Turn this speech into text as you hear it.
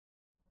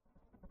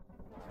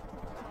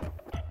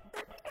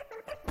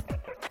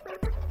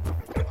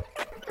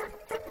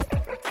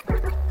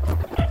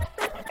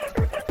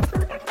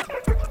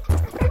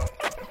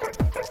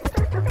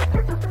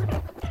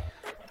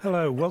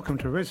Hello, welcome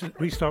to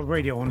Restart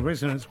Radio on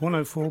Resonance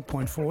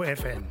 104.4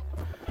 FM.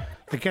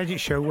 The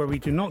gadget show where we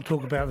do not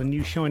talk about the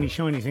new shiny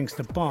things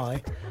to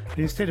buy, but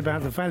instead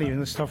about the value in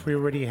the stuff we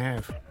already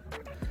have.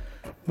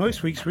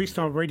 Most weeks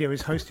Restart Radio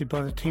is hosted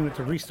by the team at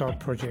the Restart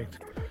Project,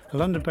 a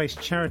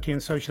London-based charity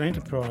and social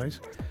enterprise,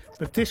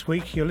 but this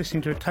week you're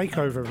listening to a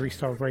takeover of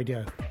Restart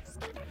Radio.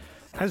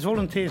 As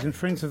volunteers and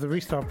friends of the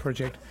Restart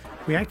Project,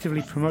 we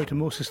actively promote a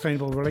more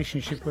sustainable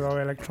relationship with our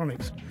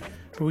electronics,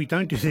 but we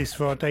don't do this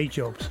for our day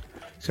jobs.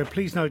 So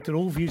please note that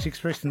all views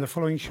expressed in the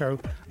following show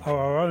are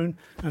our own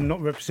and not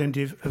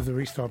representative of the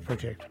Restart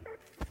Project.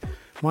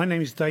 My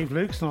name is Dave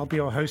Lukes and I'll be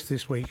our host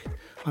this week.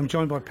 I'm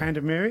joined by Panda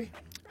Mary.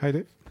 Hi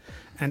Dave.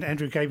 And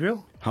Andrew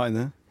Gabriel. Hi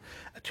there.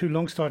 Two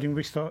long-standing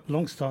Restart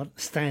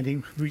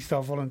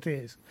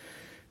volunteers.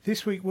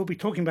 This week we'll be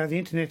talking about the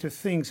Internet of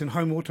Things and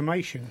home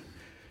automation,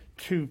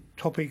 two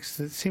topics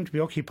that seem to be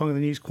occupying the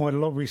news quite a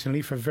lot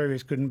recently for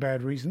various good and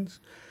bad reasons.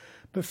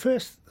 But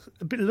first,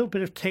 a little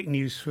bit of tech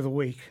news for the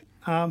week.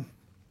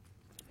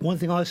 One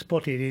thing I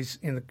spotted is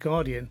in The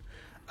Guardian,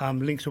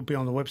 links will be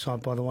on the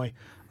website by the way,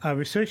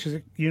 researchers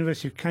at the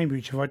University of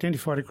Cambridge have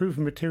identified a group of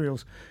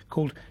materials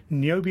called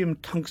niobium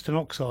tungsten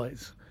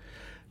oxides.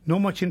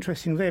 Not much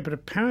interesting there, but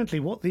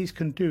apparently what these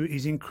can do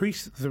is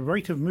increase the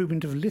rate of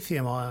movement of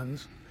lithium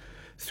ions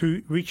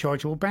through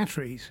rechargeable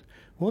batteries.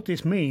 What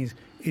this means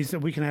is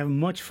that we can have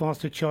much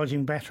faster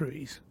charging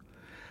batteries.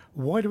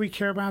 Why do we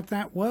care about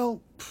that?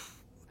 Well,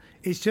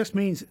 it just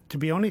means, to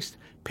be honest,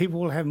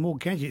 people will have more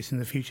gadgets in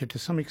the future to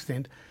some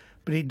extent,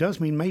 but it does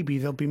mean maybe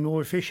they'll be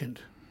more efficient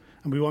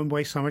and we won't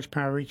waste so much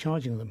power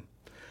recharging them.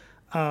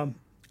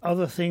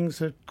 Other things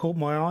that caught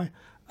my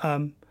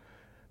eye,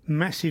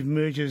 massive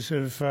mergers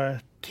of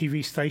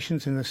TV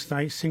stations in the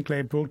States,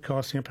 Sinclair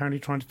Broadcasting apparently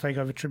trying to take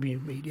over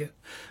Tribune Media,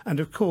 and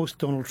of course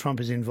Donald Trump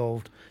is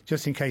involved,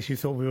 just in case you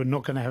thought we were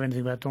not going to have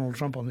anything about Donald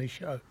Trump on this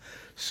show.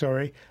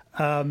 Sorry.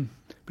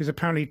 Because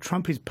apparently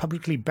Trump is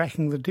publicly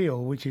backing the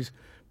deal, which is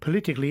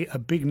politically a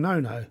big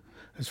no-no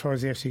as far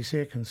as the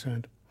FCC are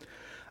concerned.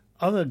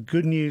 Other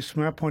good news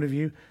from our point of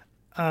view,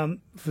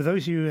 for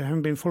those of you who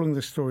haven't been following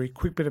the story,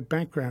 quick bit of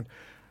background.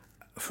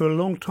 For a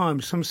long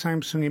time, some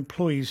Samsung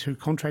employees who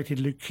contracted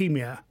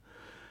leukemia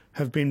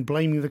have been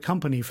blaming the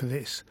company for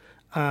this.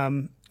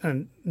 And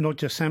not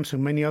just Samsung,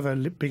 many other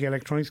big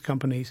electronics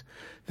companies.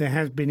 There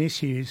have been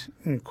issues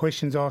and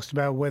questions asked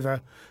about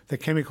whether the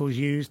chemicals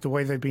used, the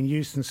way they've been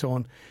used and so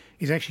on,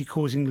 is actually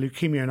causing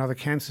leukemia and other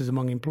cancers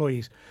among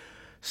employees.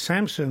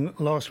 Samsung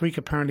last week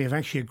apparently have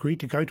actually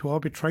agreed to go to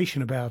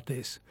arbitration about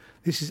this.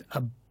 This is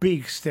a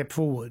big step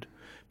forward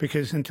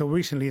because until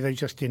recently they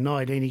just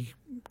denied any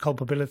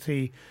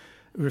culpability,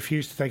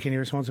 refused to take any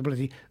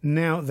responsibility.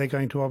 Now they're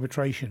going to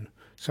arbitration.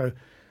 So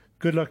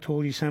good luck to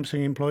all you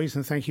Samsung employees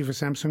and thank you for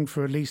Samsung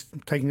for at least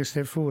taking a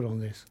step forward on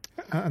this.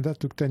 And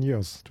that took 10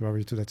 years to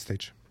arrive to that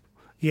stage.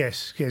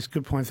 Yes,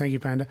 good point. Thank you,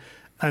 Panda.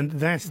 And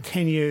that's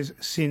 10 years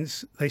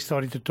since they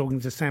started talking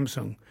to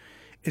Samsung.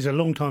 Is a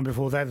long time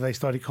before that they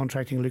started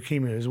contracting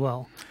leukemia as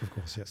well. Of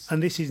course, yes.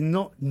 And this is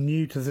not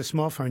new to the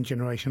smartphone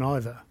generation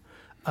either.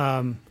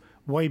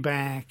 Way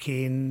back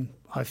in,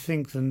 I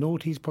think, the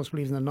noughties,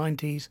 possibly even the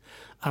 90s,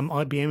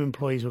 IBM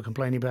employees were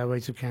complaining about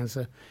rates of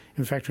cancer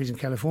in factories in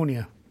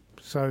California.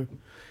 So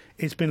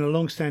it's been a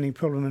long-standing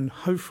problem, and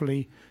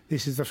hopefully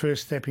this is the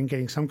first step in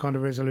getting some kind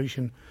of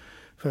resolution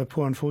for the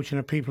poor,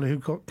 unfortunate people who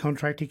got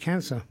contracted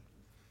cancer.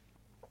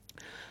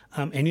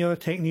 Any other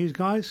tech news,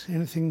 guys?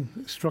 Anything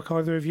struck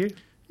either of you?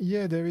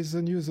 Yeah, there is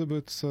a news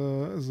about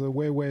the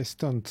Huawei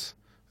stunt,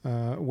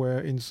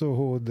 where in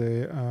Soho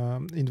they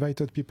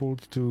invited people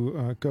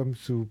to come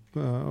to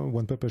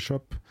one paper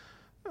shop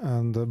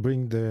and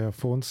bring their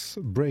phones,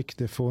 break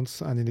their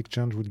phones, and in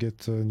exchange would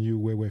get a new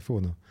Huawei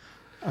phone.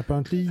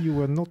 Apparently, you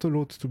were not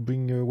allowed to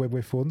bring a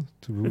Huawei phone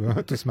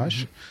to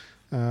smash,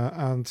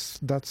 and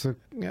that's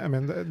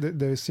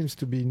there seems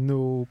to be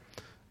no,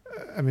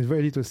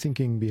 very little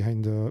thinking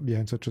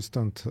behind such a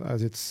stunt,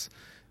 as it's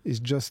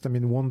just,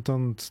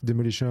 wanton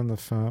demolition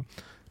of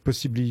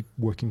possibly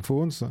working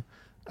phones.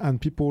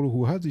 And people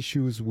who had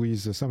issues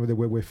with some of the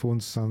Huawei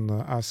phones and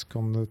asked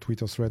on the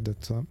Twitter thread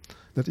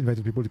that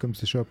invited people to come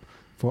to the shop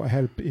for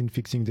help in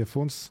fixing their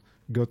phones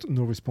got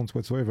no response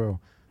whatsoever.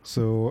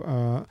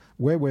 So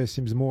Huawei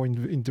seems more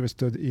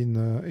interested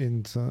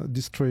in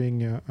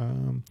destroying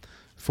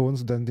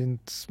phones than in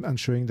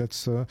ensuring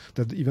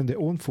that even their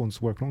own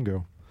phones work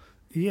longer.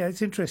 Yeah,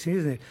 it's interesting,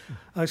 isn't it?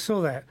 I saw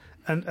that,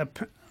 and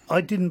I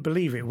didn't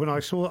believe it when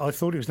I saw it. I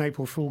thought it was an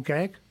April Fool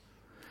gag,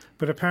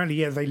 but apparently,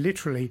 yeah, they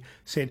literally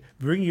said,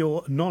 "Bring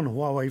your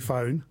non-Huawei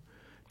phone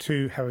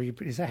to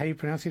is that how you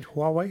pronounce it?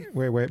 Huawei?"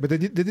 Huawei, but they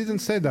didn't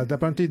say that.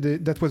 Apparently,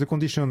 that was a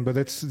condition, but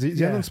that's the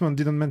announcement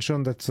didn't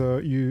mention that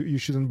you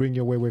shouldn't bring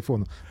your Huawei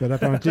phone. But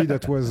apparently,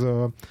 that was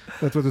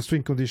a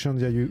strict condition.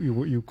 Yeah,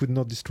 you could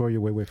not destroy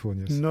your Huawei phone.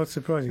 Yes, not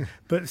surprising.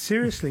 But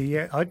seriously,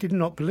 yeah, I did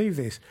not believe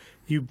this.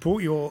 You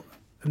brought your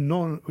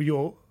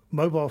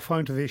mobile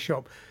phone to this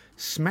shop,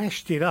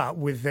 smashed it up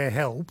with their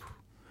help,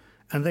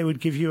 and they would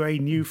give you a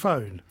new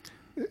phone.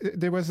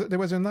 There was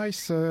a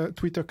nice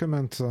Twitter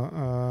comment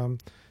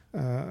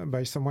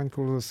by someone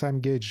called Sam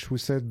Gage, who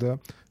said,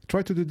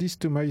 try to do this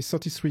to my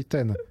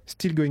 3310,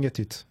 still going at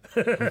it.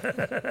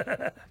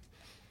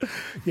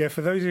 Yeah,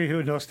 for those of you who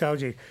are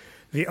nostalgic,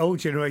 the old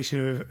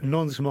generation of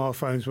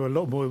non-smartphones were a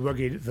lot more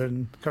rugged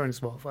than current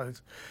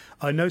smartphones.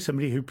 I know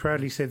somebody who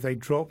proudly said they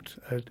dropped,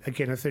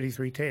 again, a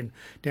 3310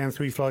 down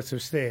 3 flights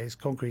of stairs,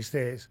 concrete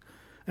stairs,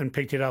 and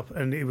picked it up,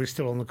 and it was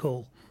still on the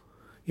call.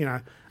 You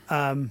know,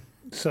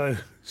 so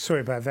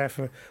sorry about that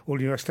for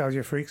all your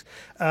nostalgia freaks.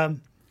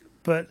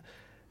 But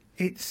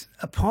it's,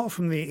 apart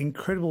from the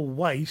incredible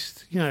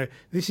waste, you know,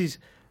 this is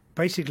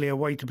basically a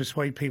way to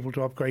persuade people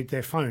to upgrade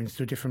their phones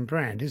to a different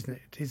brand, isn't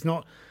it? It's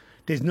not.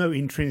 There's no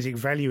intrinsic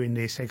value in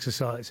this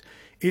exercise.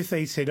 If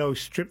they said, oh,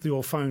 strip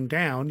your phone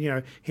down, you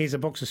know, here's a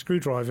box of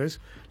screwdrivers,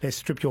 let's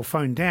strip your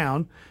phone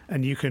down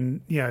and you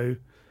can, you know,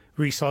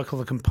 recycle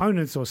the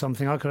components or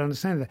something, I could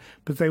understand that.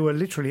 But they were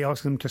literally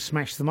asking them to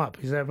smash them up.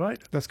 Is that right?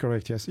 That's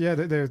correct, yes. Yeah,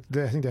 they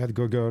I think they had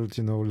goggles,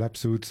 you know, lab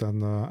suits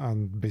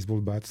and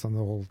baseball bats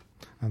and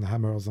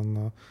hammers.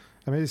 And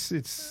I mean,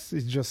 it's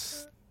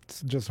just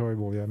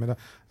horrible, yeah.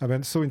 I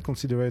mean, so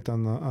inconsiderate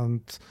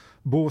and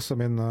both, I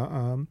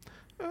mean,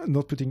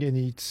 not putting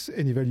any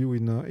value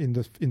in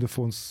the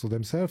phones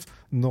themselves,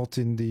 not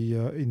in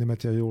the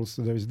materials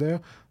there is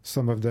there.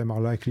 Some of them are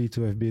likely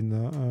to have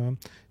been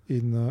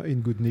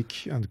in good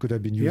nick and could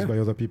have been used by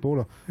other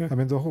people. Yeah. I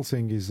mean, the whole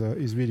thing is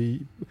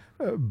really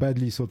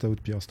badly thought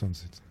out PR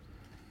stunts.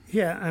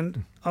 Yeah,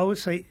 and I would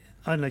say,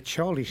 I don't know,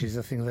 childish is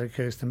the thing that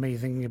occurs to me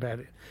thinking about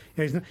it.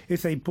 You know,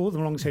 if they brought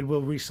them along and said,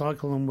 we'll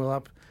recycle them,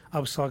 we'll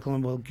upcycle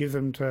them, we'll give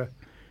them to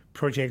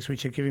projects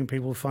which are giving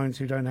people phones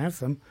who don't have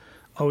them,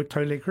 I would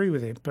totally agree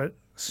with it. But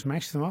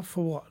smash them up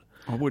for what?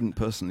 I wouldn't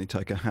personally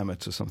take a hammer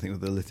to something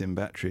with a lithium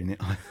battery in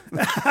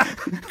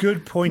it.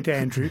 Good point,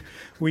 Andrew.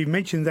 We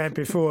mentioned that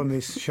before on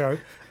this show.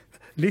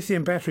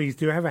 Lithium batteries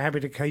do have a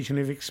habit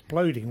occasionally of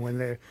exploding when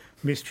they're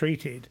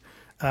mistreated.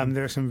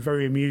 There are some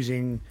very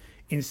amusing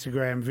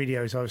Instagram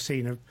videos I've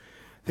seen.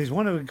 There's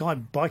one of a guy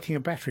biting a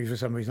battery for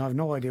some reason. I have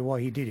no idea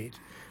why he did it,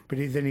 but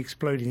it then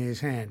exploded in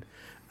his hand.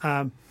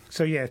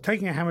 So, yeah,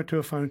 taking a hammer to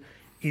a phone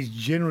is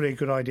generally a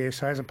good idea.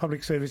 So as a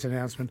public service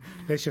announcement,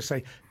 let's just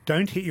say,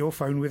 don't hit your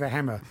phone with a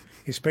hammer,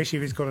 especially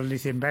if it's got a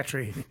lithium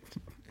battery in it.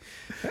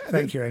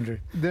 Thank you, Andrew.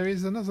 There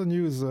is another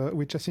news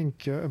which I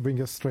think brings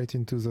us straight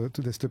into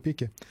today's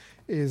topic,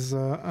 is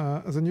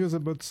the news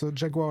about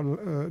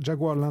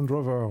Jaguar Land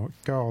Rover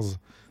cars,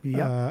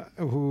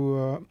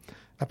 who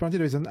apparently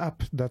there is an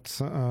app that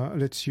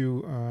lets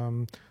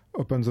you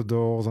open the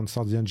doors and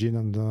start the engine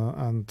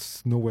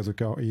and know where the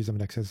car is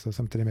and access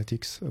some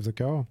telematics of the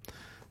car.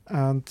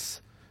 And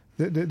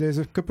there's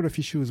a couple of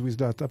issues with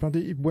that.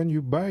 Apparently, when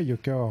you buy your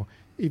car,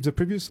 if the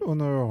previous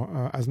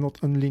owner has not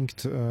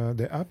unlinked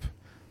the app,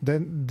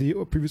 then the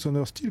previous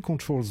owner still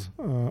controls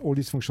all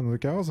these functions of the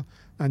cars,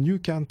 and you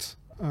can't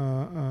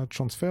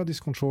transfer this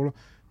control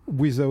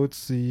without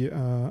the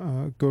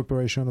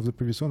cooperation of the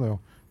previous owner,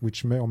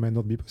 which may or may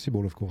not be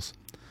possible, of course.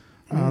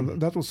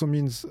 And that also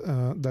means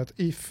that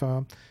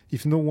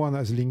if no one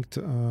has linked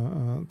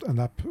an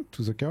app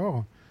to the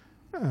car,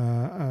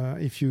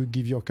 if you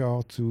give your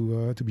car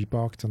to be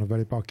parked on a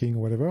valet parking or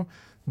whatever,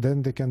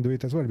 then they can do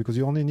it as well, because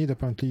you only need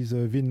apparently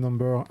the VIN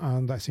number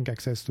and I think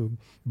access to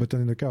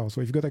button in the car. So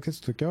if you've got access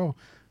to the car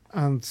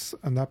and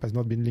an app has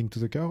not been linked to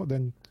the car,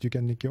 then you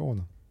can link your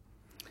own.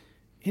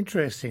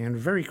 Interesting and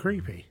very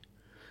creepy.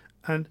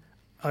 And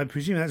I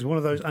presume that's one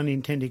of those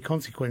unintended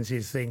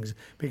consequences things,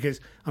 because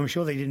I'm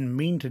sure they didn't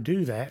mean to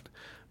do that,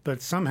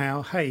 but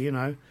somehow, hey, you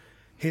know,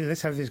 here,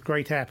 let's have this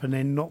great app and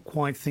then not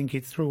quite think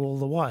it through all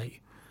the way.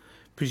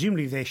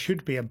 Presumably there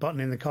should be a button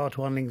in the car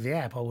to unlink the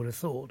app, I would have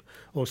thought,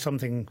 or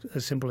something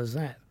as simple as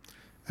that.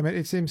 I mean,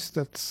 it seems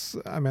that,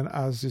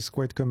 as is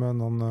quite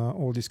common on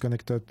all these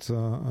connected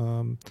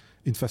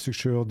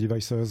infrastructure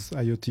devices,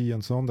 IoT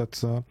and so on,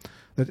 that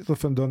it's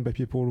often done by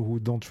people who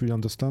don't really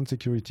understand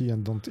security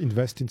and don't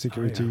invest in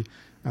security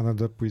and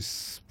end up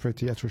with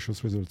pretty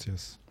atrocious results,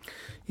 yes.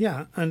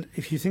 Yeah, and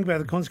if you think about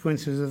the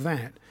consequences of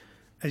that,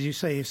 as you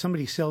say, if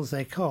somebody sells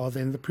their car,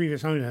 then the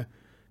previous owner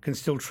can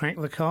still track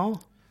the car?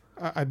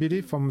 I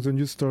believe from the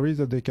news story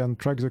that they can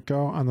track the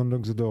car and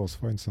unlock the doors,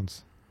 for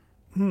instance.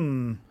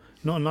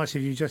 Not nice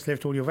if you just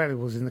left all your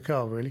valuables in the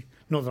car, really.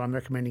 Not that I'm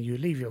recommending you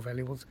leave your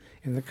valuables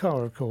in the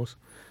car, of course.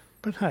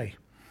 But hey.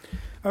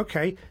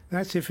 Okay,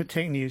 that's it for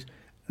tech news.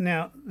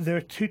 Now, there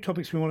are two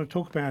topics we want to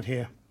talk about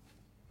here,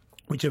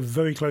 which are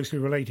very closely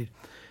related.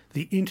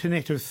 The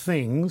Internet of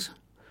Things,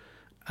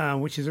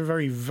 which is a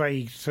very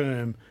vague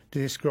term to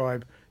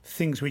describe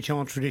things which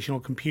aren't traditional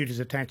computers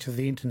attached to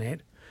the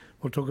Internet.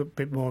 We'll talk a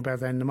bit more about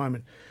that in a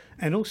moment.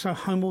 And also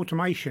home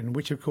automation,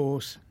 which, of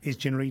course, is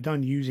generally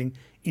done using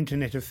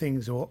Internet of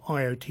Things or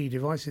IoT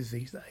devices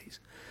these days.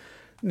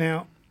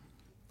 Now,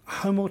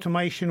 home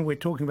automation, we're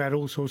talking about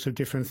all sorts of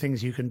different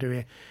things you can do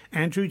here.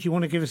 Andrew, do you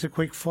want to give us a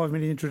quick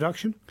 5-minute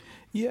introduction?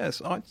 Yes,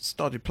 I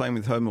started playing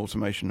with home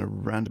automation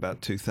around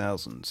about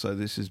 2000. So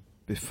this is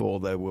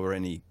before there were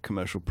any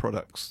commercial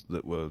products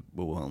that were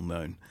well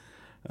known.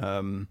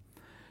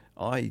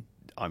 I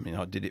I mean,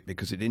 I did it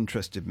because it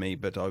interested me,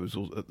 but I was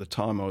at the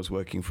time I was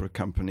working for a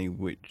company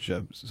which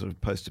sort of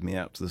posted me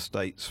out to the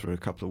States for a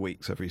couple of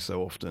weeks every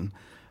so often,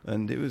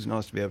 and it was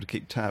nice to be able to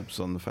keep tabs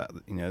on the fact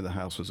that the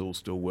house was all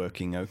still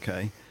working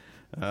okay,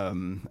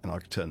 and I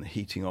could turn the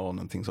heating on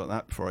and things like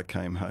that before I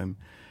came home.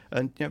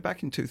 And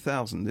back in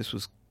 2000,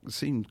 this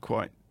seemed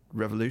quite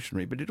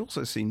revolutionary, but it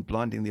also seemed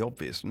blindingly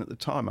obvious. And at the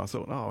time, I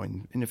thought,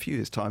 in a few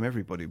years' time,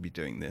 everybody will be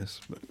doing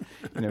this.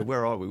 But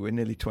where are we? We're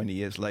nearly 20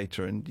 years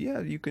later, and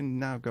you can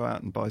now go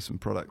out and buy some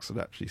products that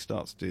actually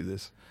start to do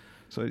this.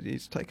 So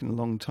it's taken a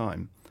long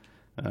time,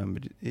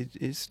 but it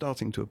is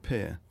starting to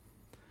appear.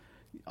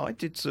 I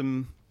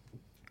didn't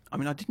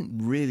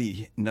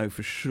really know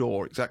for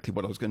sure exactly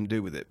what I was going to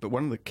do with it, but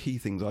one of the key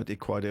things I did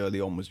quite early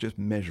on was just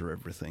measure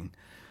everything.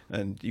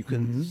 And you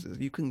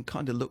can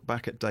kind of look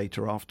back at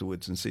data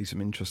afterwards and see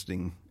some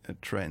interesting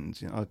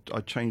trends.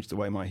 I changed the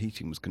way my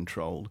heating was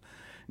controlled.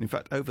 And in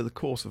fact, over the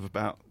course of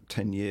about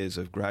 10 years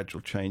of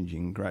gradual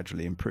changing,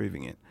 gradually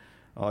improving it,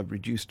 I've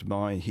reduced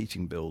my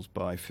heating bills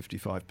by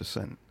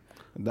 55%.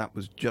 And that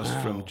was just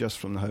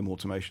from the home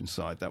automation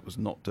side. That was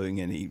not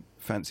doing any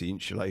fancy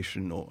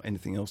insulation or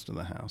anything else to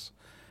the house.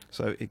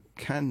 So it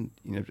can,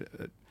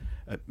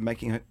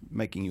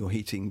 making your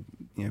heating,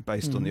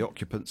 based on the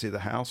occupancy of the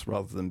house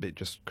rather than be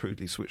just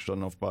crudely switched on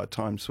and off by a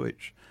time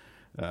switch.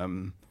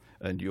 And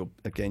you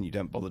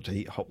don't bother to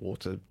heat a hot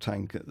water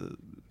tank,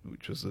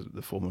 which was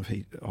the form of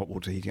hot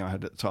water heating I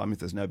had at the time. If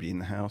there's nobody in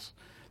the house,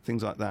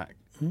 things like that,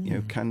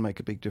 can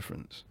make a big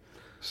difference.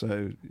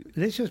 So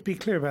let's just be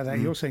clear about that.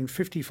 You're saying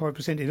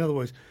 55%. In other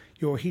words,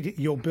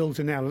 your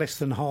bills are now less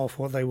than half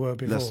what they were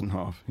before. Less than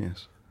half,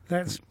 yes.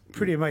 That's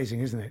pretty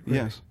amazing, isn't it? Really?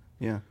 Yes,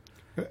 yeah.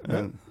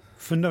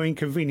 For no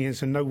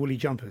inconvenience and no woolly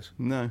jumpers.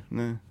 No.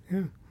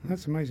 Yeah,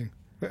 that's amazing.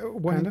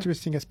 One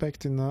interesting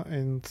aspect in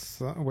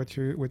what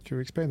you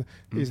explained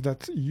is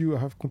that you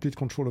have complete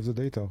control of the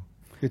data.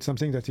 It's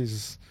something that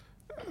is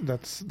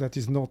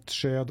not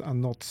shared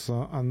and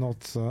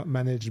not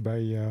managed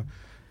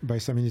by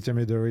some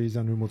intermediaries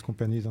and remote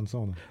companies and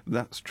so on.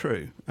 That's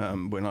true.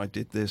 When I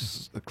did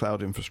this, the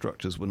cloud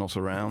infrastructures were not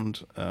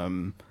around.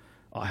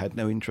 I had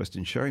no interest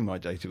in sharing my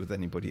data with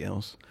anybody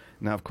else.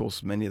 Now, of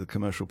course, many of the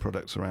commercial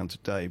products around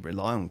today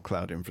rely on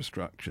cloud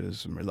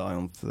infrastructures and rely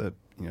on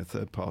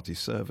third-party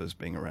servers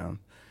being around.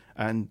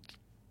 And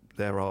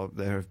there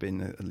have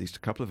been at least a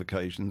couple of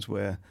occasions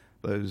where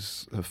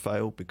those have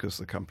failed because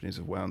the companies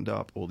have wound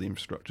up or the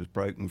infrastructure is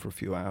broken for a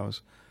few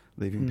hours,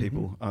 leaving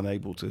people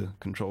unable to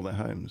control their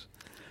homes.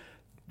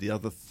 The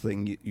other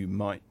thing you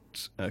might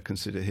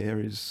consider here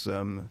is,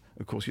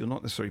 of course, you're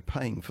not necessarily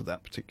paying for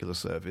that particular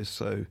service,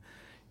 so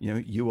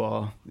you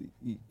are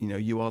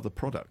the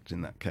product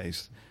in that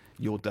case.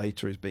 Your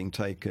data is being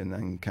taken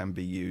and can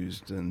be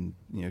used, and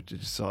to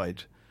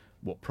decide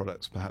what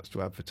products perhaps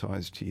to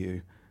advertise to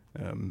you.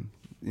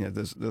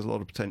 There's a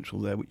lot of potential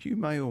there which you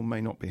may or may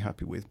not be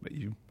happy with, but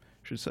you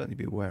should certainly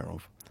be aware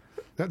of.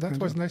 That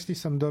was nicely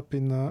summed up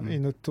in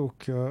a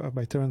talk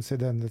by Terence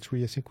Eden that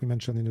I think we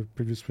mentioned in a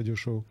previous radio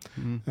show,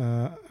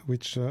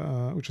 which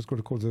was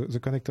called the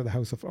Connected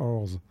House of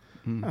Horrors.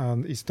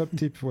 And his top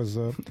tip was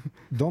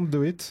don't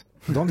do it,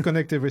 don't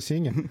connect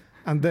everything,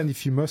 and then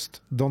if you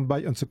must, don't buy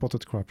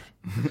unsupported crap.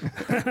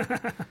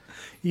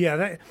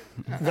 Yeah,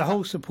 the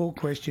whole support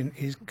question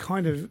is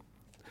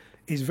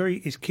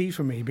is key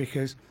for me,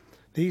 because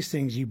these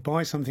things, you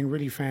buy something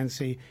really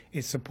fancy,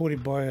 it's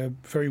supported by a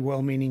very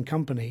well-meaning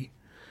company.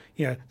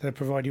 They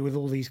provide you with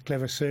all these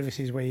clever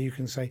services where you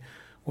can say,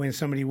 when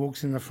somebody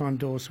walks in the front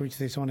door, switch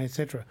this on,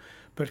 etc.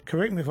 But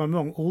correct me if I'm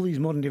wrong, all these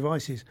modern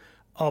devices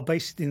are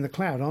based in the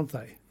cloud, aren't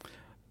they?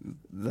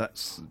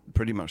 That's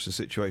pretty much the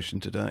situation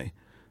today.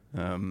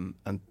 And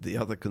the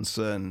other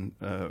concern,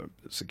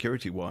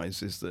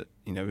 security-wise, is that,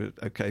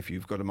 if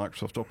you've got a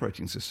Microsoft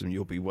operating system,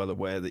 you'll be well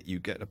aware that you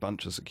get a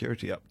bunch of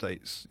security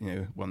updates,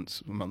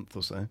 once a month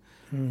or so.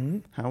 Mm-hmm.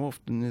 How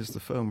often is the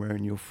firmware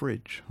in your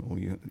fridge or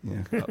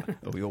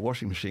or your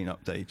washing machine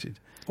updated?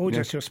 Or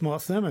just your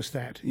smart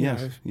thermostat?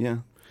 Yes, yeah.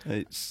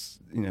 It's,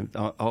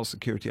 are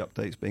security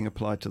updates being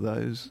applied to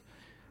those?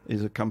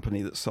 Is a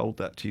company that sold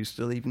that to you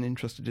still even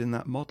interested in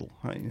that model?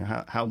 Right?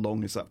 How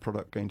long is that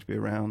product going to be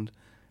around?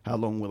 How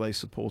long will they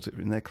support it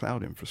in their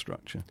cloud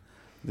infrastructure?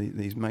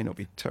 These may not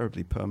be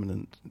terribly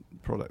permanent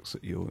products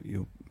that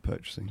you're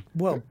purchasing.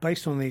 Well,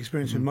 based on the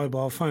experience with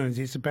mobile phones,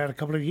 it's about a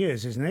couple of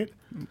years, isn't it?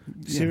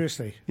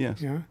 Seriously. Yes.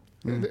 Yeah.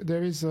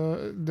 There is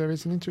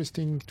an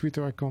interesting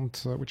Twitter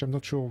account, which I'm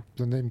not sure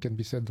the name can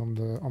be said on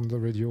the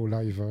radio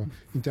live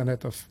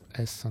internet of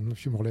S and a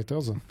few more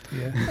letters,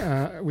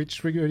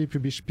 which regularly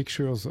publish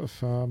pictures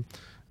of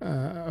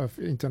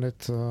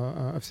Internet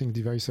of Things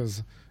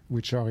devices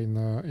which are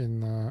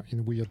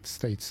in weird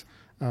states.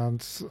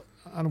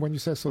 And when you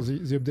say so,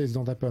 the updates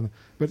don't happen.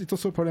 But it's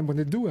also a problem when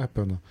they do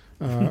happen.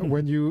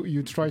 When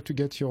you try to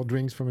get your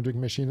drinks from a drink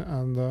machine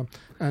and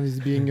it's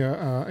being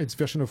its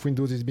version of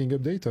Windows is being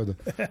updated,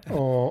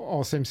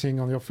 or same thing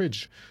on your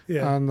fridge.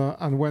 Yeah.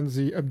 And when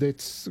the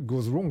updates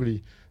goes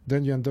wrongly,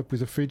 then you end up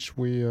with a fridge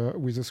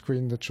with a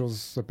screen that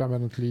shows a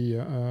permanently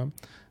a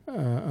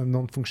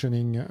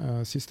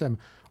non-functioning system.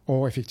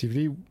 Or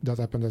effectively, that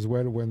happens as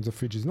well when the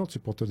fridge is not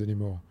supported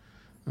anymore.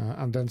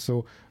 And then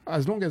so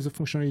as long as the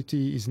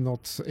functionality is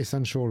not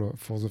essential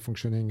for the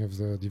functioning of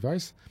the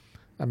device,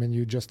 I mean,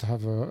 you just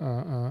have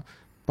a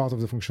part of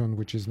the function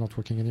which is not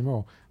working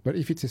anymore. But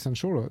if it's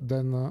essential,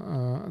 then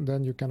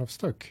you're kind of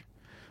stuck.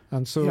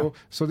 And so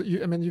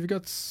you've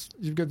got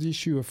the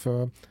issue of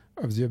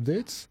the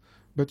updates,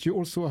 but you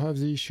also have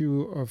the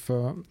issue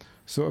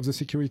of the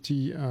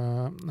security,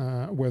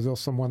 whether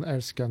someone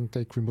else can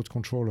take remote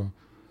control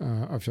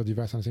of your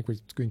device. And I think we're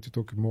going to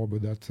talk more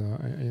about that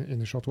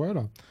in a short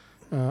while.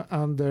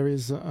 And there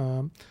is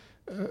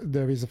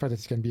the fact that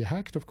it can be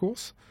hacked, of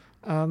course,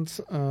 and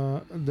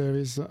there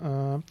is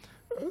the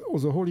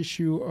whole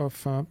issue of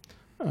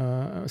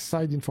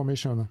side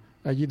information,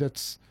 i.e.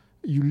 that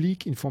you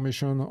leak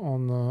information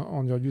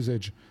on your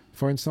usage.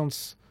 For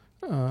instance,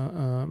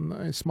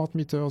 smart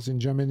meters in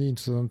Germany in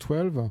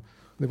 2012,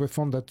 they were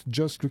found that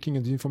just looking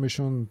at the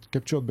information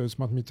captured by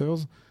smart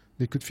meters,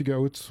 they could figure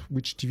out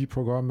which TV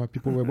program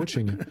people were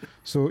watching.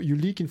 So you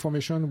leak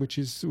information which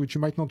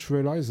you might not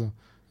realize.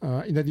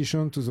 In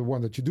addition to the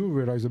one that you do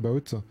realize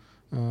about,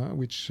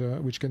 which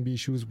can be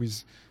issues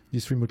with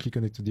these remotely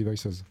connected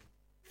devices.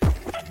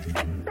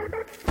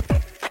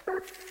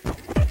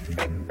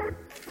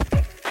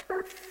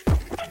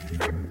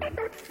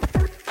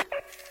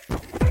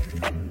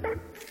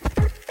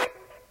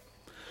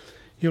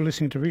 You're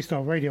listening to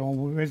Restart Radio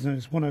on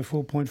Resonance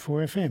 104.4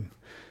 FM.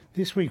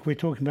 This week we're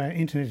talking about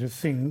Internet of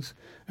Things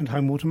and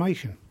home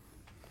automation.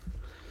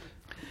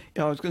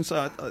 Yeah, I was going to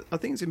say, I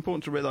think it's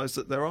important to realise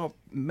that there are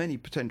many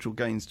potential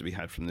gains to be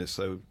had from this.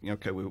 So,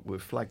 we're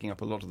flagging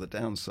up a lot of the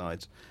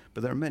downsides,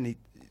 but there are many,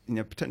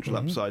 potential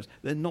upsides.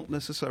 They're not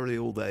necessarily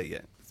all there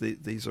yet.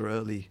 These are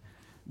early.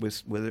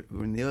 We're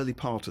in the early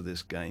part of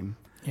this game.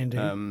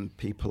 Indeed.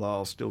 People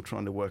are still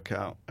trying to work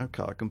out,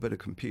 okay, I can put a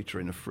computer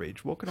in a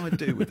fridge. What can I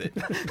do with it?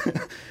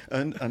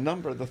 And a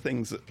number of the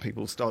things that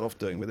people start off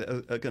doing with it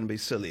are going to be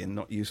silly and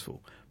not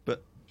useful.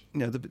 But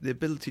the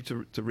ability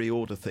to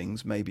reorder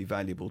things may be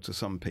valuable to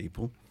some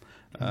people.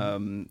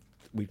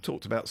 We've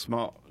talked about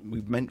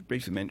we've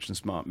briefly mentioned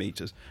smart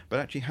meters, but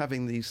actually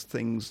having these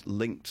things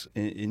linked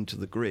into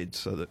the grid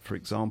so that, for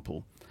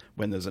example,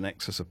 when there's an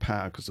excess of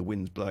power because the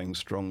wind's blowing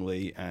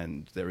strongly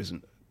and there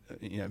isn't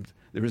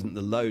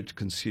the load to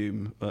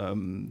consume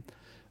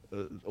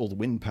all the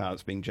wind power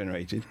that's being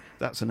generated,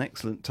 that's an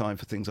excellent time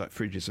for things like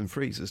fridges and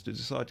freezers to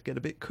decide to get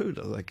a bit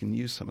cooler. They can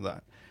use some of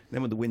that.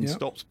 Then when the wind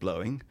stops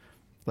blowing,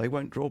 they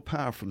won't draw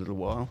power for a little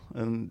while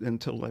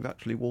until they've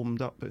actually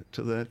warmed up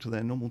to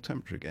their normal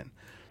temperature again.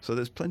 So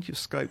there's plenty of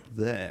scope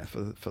there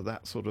for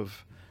that sort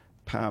of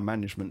power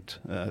management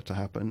to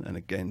happen. And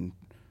again,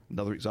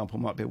 another example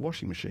might be a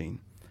washing machine.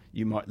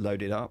 You might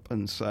load it up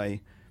and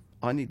say,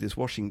 I need this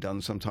washing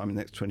done sometime in the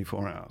next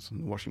 24 hours.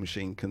 And the washing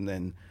machine can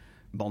then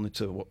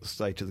monitor what the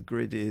state of the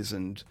grid is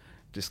and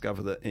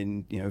discover that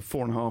in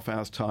 4.5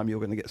 hours' time you're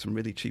going to get some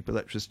really cheap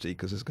electricity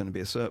because there's going to be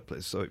a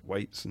surplus. So it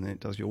waits and then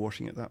it does your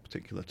washing at that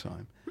particular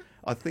time.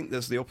 I think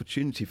there's the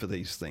opportunity for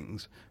these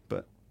things,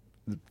 but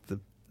the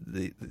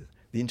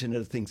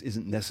Internet of Things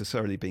isn't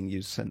necessarily being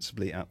used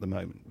sensibly at the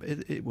moment.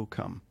 It will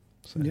come.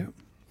 So. Yeah.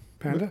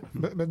 Panda?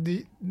 But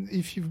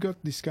if you've got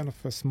this kind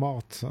of a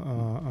smart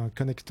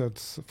connected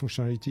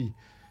functionality,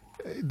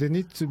 they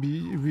need to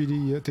be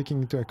really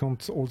taking into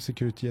account all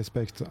security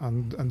aspects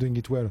and doing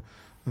it well.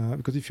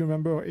 Because if you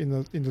remember,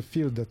 in the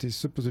field that is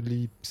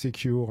supposedly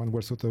secure and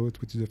well thought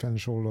out, which is the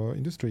financial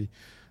industry,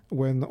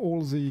 when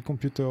all the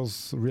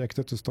computers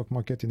reacted to the stock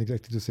market in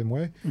exactly the same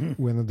way,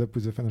 we ended up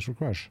with a financial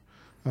crash.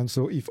 And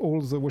so if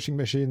all the washing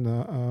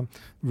machine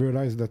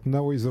realize that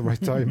now is the right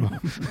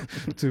time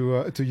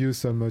to use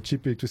some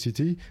cheap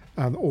electricity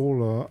and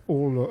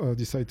all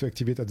decide to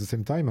activate at the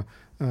same time,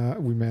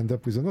 we may end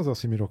up with another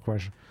similar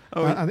crash.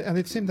 And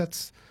it seems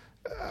that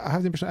I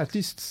have the impression, at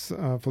least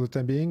for the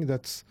time being,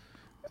 that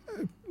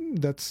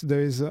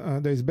there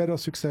is better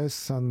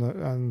success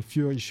and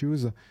fewer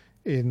issues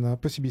in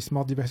possibly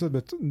smart devices,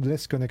 but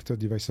less connected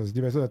devices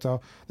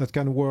that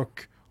can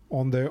work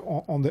on their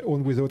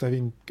own without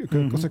having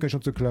connection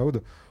to the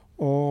cloud,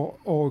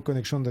 or a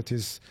connection that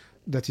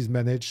is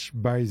managed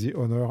by the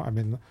owner. I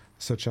mean,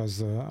 such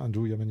as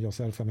Andrew, you and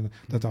yourself. I mean,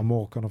 that are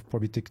more kind of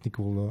probably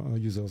technical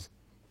users.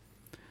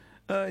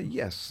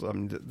 Yes, I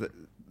mean, there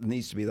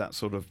needs to be that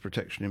sort of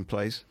protection in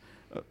place.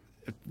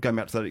 Going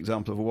back to that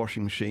example of a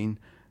washing machine,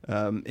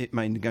 it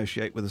may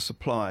negotiate with a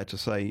supplier to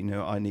say,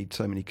 I need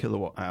so many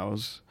kilowatt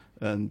hours,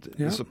 and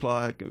the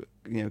supplier,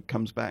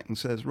 comes back and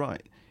says,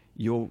 right,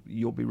 you'll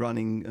be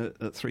running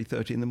at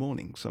 3:30 in the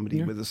morning.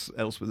 Somebody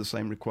else with the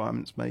same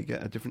requirements may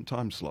get a different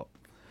time slot.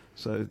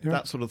 So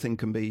that sort of thing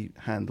can be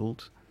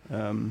handled.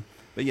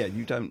 But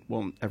you don't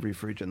want every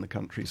fridge in the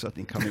country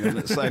suddenly coming on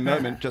at the same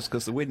moment just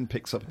because the wind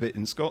picks up a bit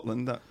in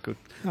Scotland. That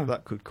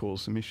could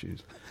cause some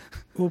issues.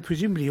 Well,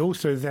 presumably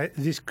also that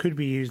this could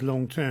be used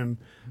long term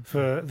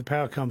for the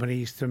power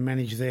companies to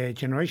manage their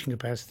generation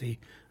capacity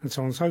and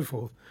so on and so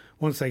forth.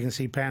 Once they can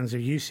see patterns of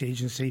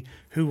usage and see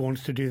who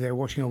wants to do their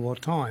washing at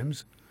what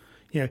times,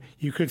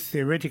 you could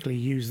theoretically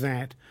use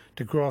that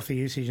to graph the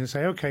usage and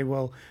say, okay,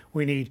 well,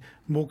 we need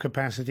more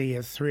capacity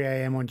at 3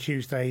 a.m. on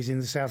Tuesdays in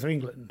the south of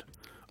England,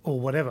 or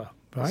whatever,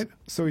 right?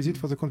 So is it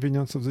for the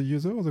convenience of the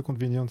user or the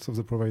convenience of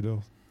the provider?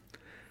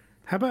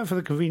 How about for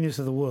the convenience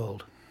of the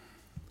world?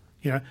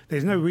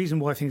 There's no reason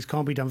why things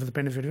can't be done for the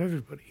benefit of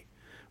everybody,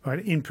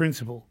 right, in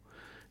principle.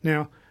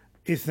 Now,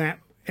 if that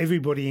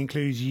everybody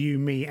includes you,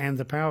 me, and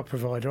the power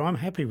provider, I'm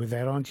happy with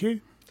that, aren't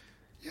you?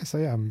 Yes,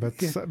 I am,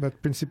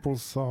 but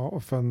principles are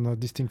often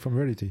distinct from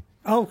reality.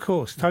 Oh, of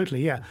course,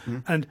 totally, yeah.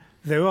 And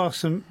there are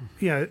some,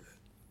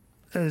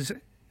 as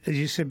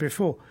you said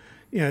before,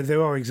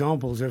 there are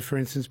examples of, for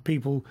instance,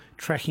 people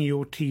tracking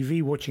your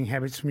TV watching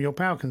habits from your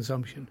power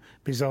consumption,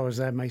 bizarre as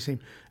that may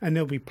seem. And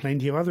there'll be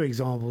plenty of other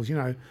examples,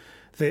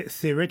 that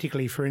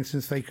theoretically, for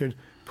instance, they could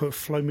put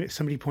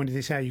somebody pointed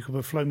this out, you could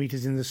put flow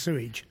meters in the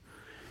sewage,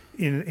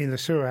 in the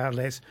sewer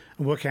outlets,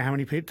 and work out how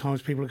many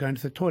times people are going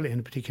to the toilet in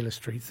a particular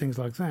street, things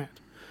like that.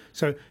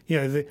 So,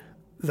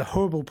 the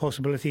horrible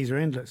possibilities are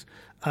endless.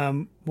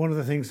 One of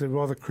the things that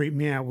rather creeped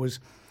me out was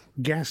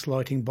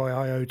gaslighting by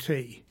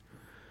IoT.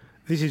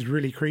 This is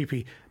really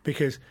creepy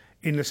because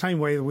in the same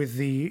way with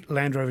the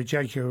Land Rover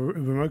Jaguar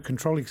remote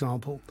control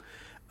example,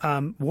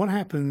 what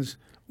happens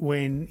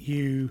when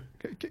you...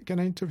 Can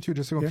I interrupt you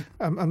just a second?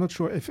 Yeah? I'm not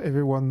sure if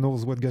everyone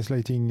knows what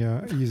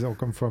gaslighting is or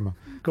come from.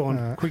 Go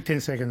on, quick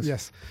 10 seconds.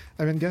 Yes.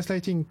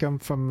 Gaslighting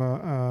comes from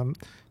a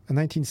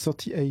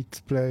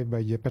 1938 play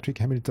by Patrick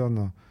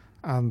Hamilton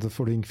and the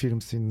following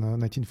films in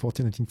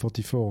 1940,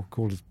 1944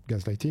 called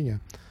Gaslighting.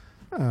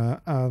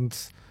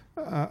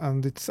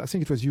 And it's, I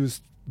think it was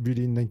used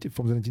really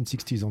from the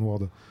 1960s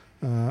onward,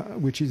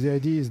 which is the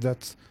idea is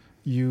that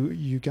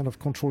you kind of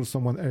control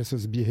someone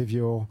else's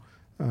behavior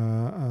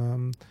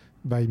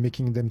by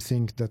making them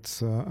think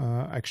that's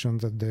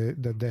actions that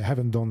they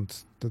haven't done,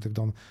 that they've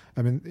done.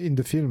 In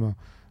the film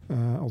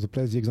or the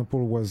play, the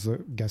example was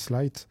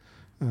gaslight.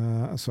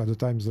 So at the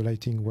time, the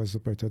lighting was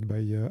operated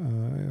by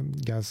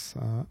gas,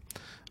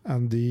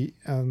 and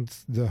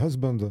the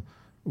husband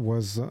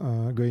was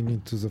going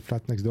into the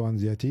flat next door in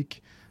the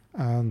attic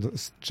and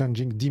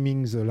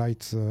dimming the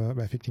lights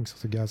by affecting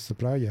the gas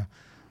supply,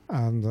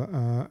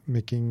 and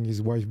making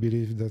his wife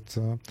believe that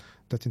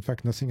in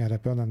fact nothing had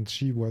happened, and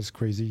she was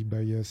crazy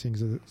by seeing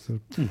the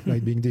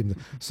light being dimmed.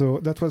 So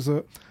that was,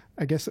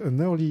 I guess,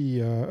 an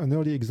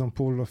early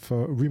example of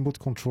remote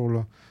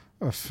control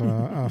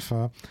of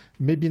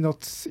maybe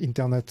not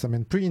internet,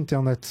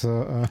 pre-internet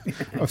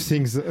of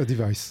things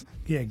device.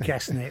 Yeah,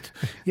 gasnet.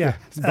 Yeah.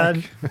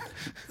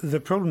 The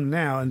problem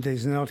now, and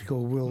there's an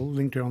article we'll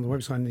link to on the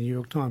website in the New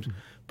York Times,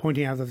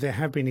 pointing out that there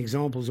have been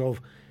examples of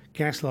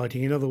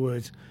gaslighting. In other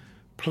words,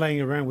 playing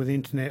around with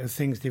Internet of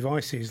Things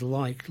devices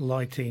like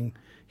lighting,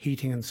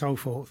 heating, and so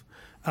forth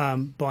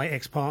by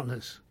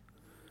ex-partners.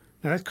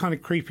 Now, that's kind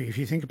of creepy if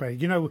you think about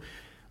it.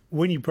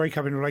 When you break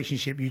up in a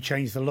relationship, you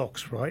change the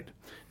locks, right?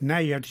 Now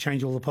you have to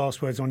change all the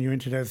passwords on your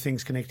Internet of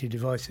Things connected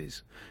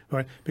devices,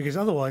 right? Because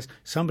otherwise,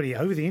 somebody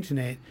over the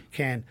Internet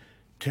can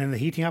turn the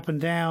heating up and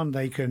down.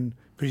 They can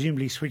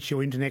presumably switch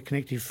your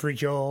Internet-connected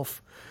fridge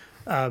off,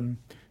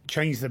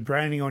 change the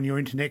branding on your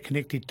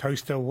Internet-connected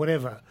toaster,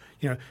 whatever.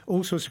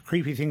 All sorts of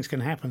creepy things can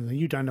happen and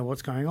you don't know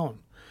what's going on.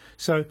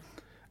 So,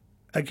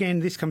 again,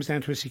 this comes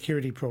down to a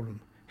security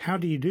problem. How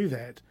do you do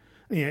that?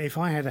 If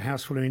I had a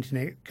house full of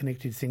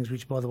internet-connected things,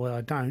 which, by the way, I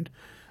don't,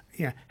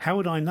 how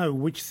would I know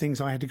which things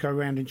I had to go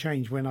around and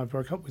change when I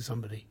broke up with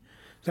somebody?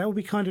 That would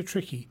be kind of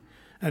tricky.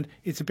 And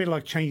it's a bit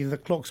like changing the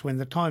clocks when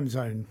the time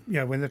zone,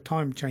 when the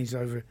time changes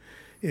over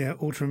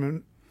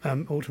autumn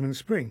and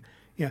spring.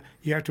 You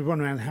have to run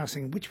around the house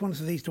thinking, which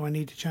ones of these do I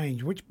need to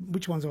change?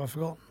 Which ones have I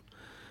forgotten?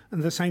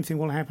 And the same thing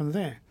will happen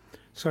there.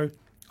 So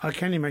I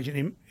can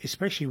imagine,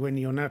 especially when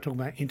you're now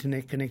talking about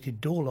internet-connected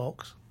door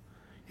locks,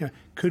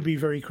 could be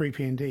very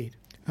creepy indeed.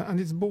 And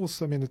it's both,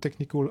 the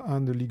technical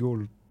and the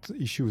legal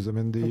issues.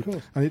 And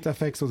it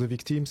affects the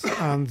victims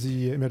and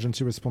the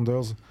emergency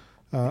responders.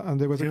 And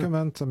there was a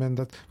comment,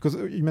 that because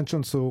you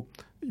mentioned, so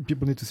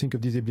people need to think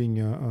of disabling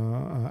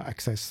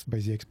access by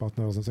the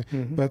ex-partners,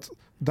 but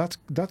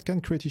that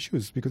can create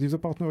issues, because if the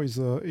partner is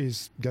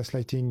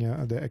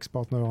gaslighting the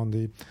ex-partner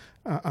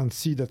and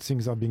see that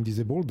things are being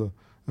disabled,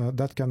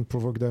 that can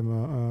provoke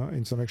them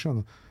in some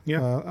action.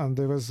 And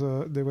there was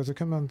a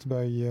comment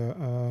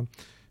by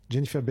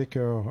Jennifer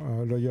Baker,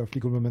 lawyer of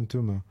Legal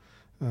Momentum,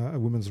 a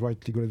women's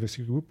rights legal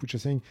advocacy group, which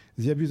is saying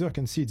the abuser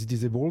can see it's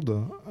disabled,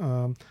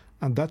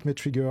 and that may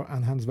trigger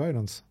enhanced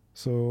violence.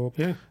 So,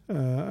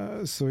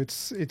 so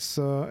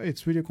it's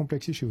really a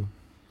complex issue.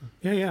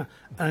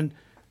 And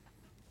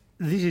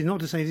this is not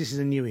to say this is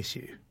a new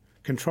issue.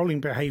 Controlling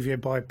behaviour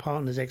by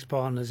partners,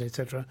 ex-partners,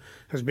 etc.,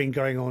 has been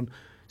going on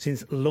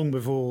since long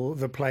before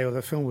the play or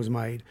the film was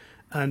made,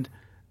 and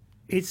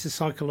it's a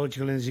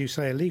psychological and, as you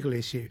say, a legal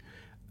issue.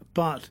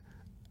 But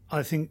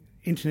I think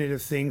Internet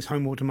of Things,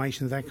 home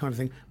automation, that kind of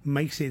thing,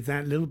 makes it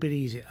that little bit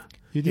easier.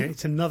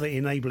 It's another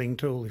enabling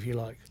tool, if you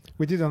like.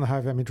 We didn't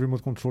have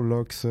remote control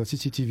locks,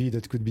 CCTV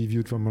that could be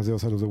viewed from the other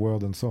side of the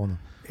world, and so on.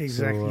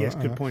 Exactly. So, yes,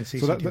 good point.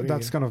 CCTV, so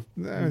that's kind of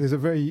there's a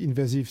very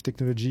invasive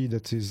technology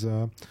that is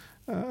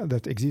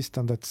that exist,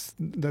 and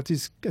that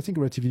is, I think,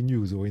 relatively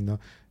new. So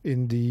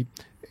in the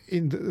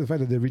fact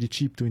that they're really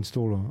cheap to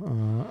install,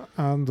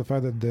 and the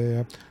fact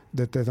that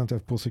they don't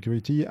have poor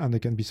security and they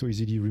can be so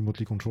easily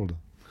remotely controlled.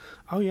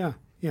 Oh yeah.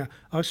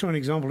 I saw an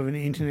example of an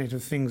Internet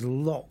of Things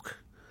lock,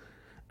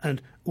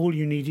 and all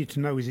you needed to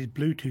know is its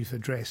Bluetooth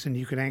address, and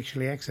you could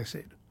actually access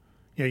it.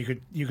 You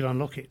could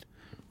unlock it.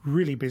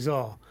 Really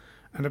bizarre.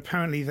 And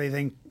apparently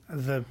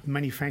the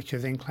manufacturer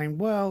then claimed,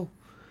 well,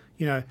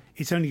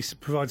 it only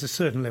provides a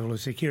certain level of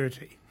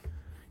security.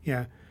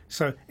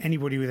 So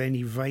anybody with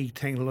any vague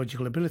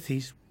technological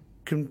abilities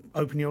can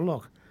open your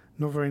lock.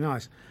 Not very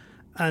nice.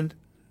 And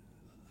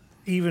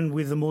even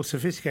with the more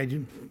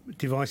sophisticated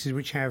devices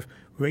which have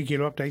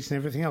regular updates and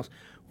everything else,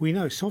 we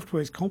know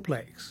software is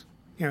complex.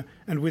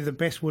 And with the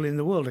best will in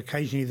the world,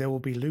 occasionally there will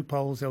be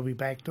loopholes, there'll be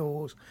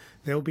backdoors,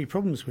 there'll be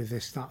problems with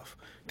this stuff,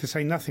 to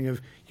say nothing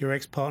of your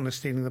ex-partner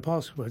stealing the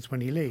passwords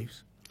when he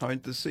leaves. I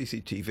mean, the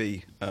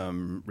CCTV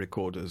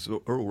recorders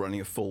are all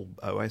running a full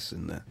OS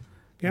in there.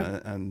 Yeah.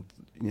 And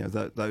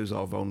those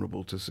are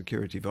vulnerable to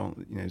security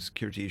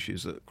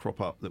issues that crop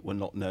up that were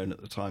not known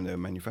at the time they were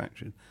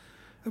manufactured.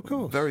 Of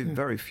course.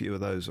 Very few of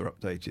those are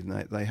updated,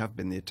 and they have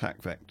been the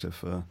attack vector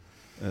for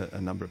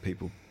a number of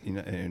people,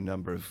 a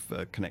number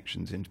of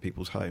connections into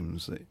people's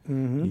homes that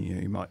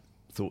you might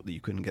thought that you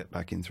couldn't get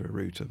back in through a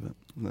router,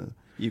 but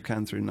you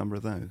can through a number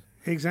of those.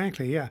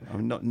 Exactly, yeah. I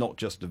mean, not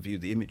just to view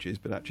the images,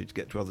 but actually to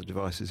get to other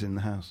devices in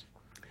the house.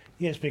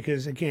 Yes,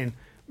 because again,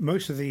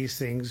 most of these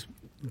things,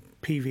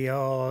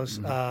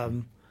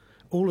 PVRs,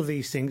 all of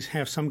these things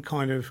have some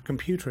kind of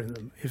computer in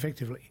them,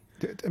 effectively.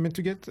 I mean,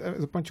 to get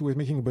the point you were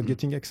making about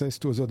getting access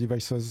to other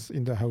devices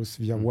in the house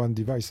via one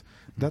device,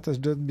 that has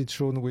just been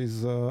shown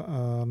with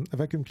a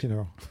vacuum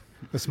cleaner,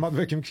 a smart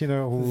vacuum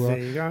cleaner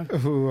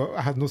who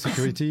had no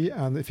security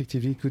and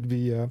effectively could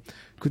be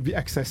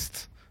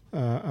accessed,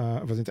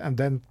 and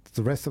then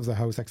the rest of the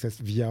house accessed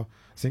via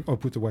saying,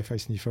 put a Wi-Fi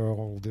sniffer or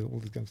all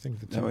the kind of things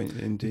that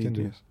indeed, you can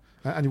do. Yes.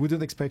 And you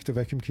wouldn't expect a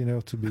vacuum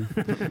cleaner to be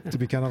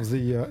kind of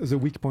the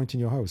weak point in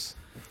your house.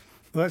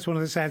 Well, that's one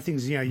of the sad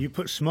things. You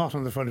put smart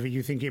on the front of it,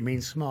 you think it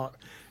means smart.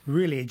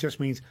 Really, it just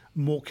means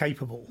more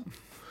capable.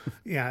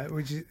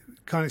 Which is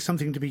kind of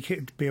something to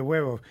be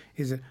aware of,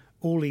 is that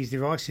all these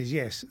devices,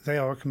 yes, they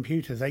are a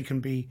computer. They can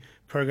be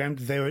programmed.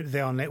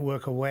 They are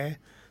network aware.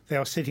 They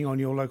are sitting on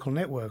your local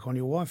network, on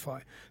your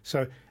Wi-Fi.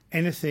 So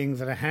anything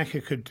that a hacker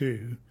could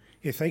do,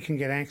 if they can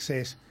get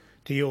access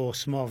to your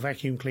smart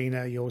vacuum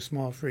cleaner, your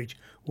smart fridge,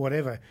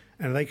 whatever,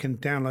 and they can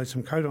download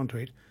some code onto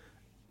it,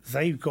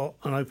 they've got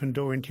an open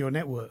door into your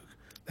network.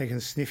 They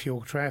can sniff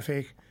your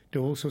traffic,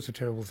 do all sorts of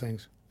terrible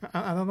things.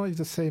 I don't know if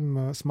the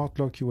same smart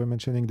lock you were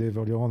mentioning, Dave,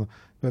 earlier on,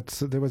 but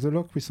there was a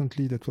lock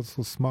recently that was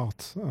so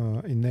smart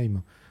in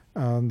name,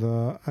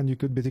 and you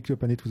could basically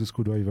open it with a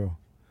screwdriver.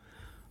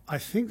 I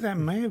think that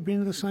may have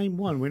been the same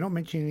one. We're not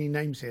mentioning any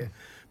names here.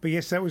 But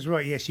yes, that was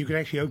right. Yes, you could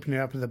actually open it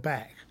up at the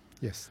back.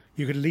 Yes.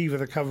 You could lever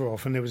the cover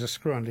off and there was a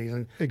screw underneath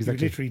and you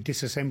could literally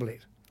disassemble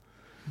it.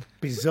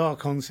 Bizarre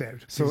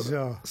concept.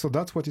 Bizarre. So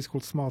that's what is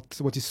called smart,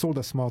 what is sold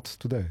as smart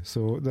today.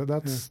 So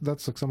that's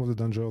like some of the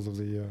dangers of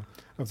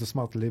the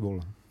smart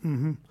label.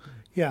 Mm-hmm.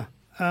 Yeah.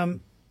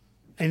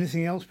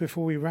 Anything else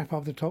before we wrap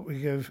up the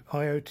topic of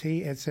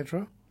IoT,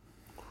 etc.?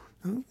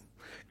 Oh,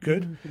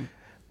 good.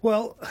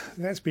 Well,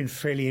 that's been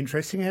fairly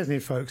interesting, hasn't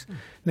it, folks?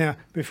 Now,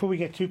 before we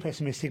get too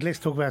pessimistic, let's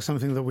talk about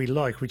something that we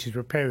like, which is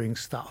repairing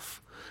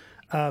stuff.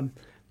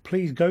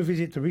 Please go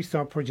visit the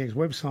Restart Project's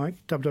website,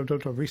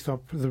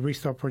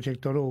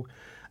 www.therestartproject.org,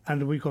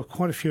 and we've got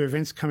quite a few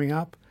events coming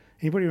up.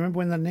 Anybody remember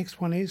when the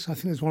next one is? I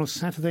think there's one on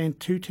Saturday in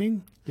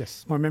Tooting.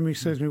 Yes. My memory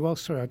serves me well.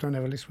 Sorry, I don't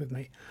have a list with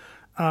me.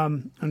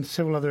 And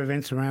several other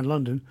events around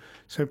London.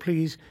 So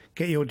please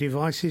get your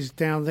devices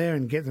down there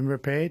and get them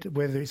repaired,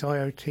 whether it's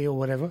IoT or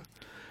whatever.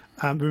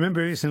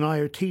 Remember, it's an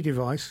IoT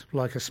device,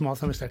 like a smart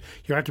thermostat.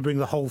 You have to bring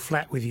the whole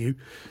flat with you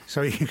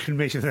so you can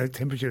measure the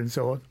temperature and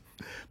so on.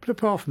 But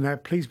apart from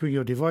that, please bring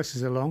your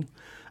devices along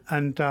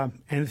and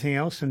anything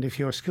else. And if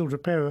you're a skilled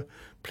repairer,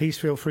 please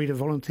feel free to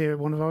volunteer at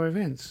one of our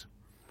events.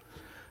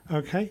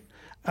 Okay.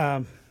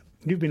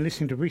 You've been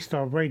listening to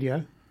Restart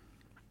Radio.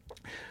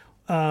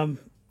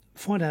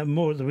 Find out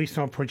more at the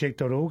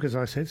restartproject.org, as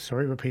I said.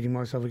 Sorry, repeating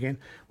myself again.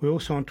 We're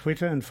also on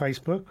Twitter and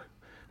Facebook.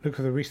 Look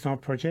for the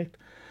Restart Project.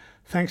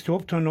 Thanks to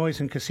Opto Noise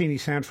and Cassini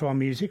Sound for our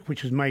music,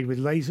 which was made with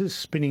lasers,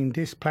 spinning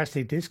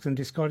plastic discs and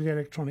discarded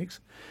electronics.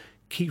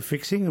 Keep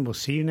fixing, and we'll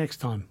see you next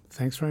time.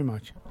 Thanks very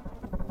much.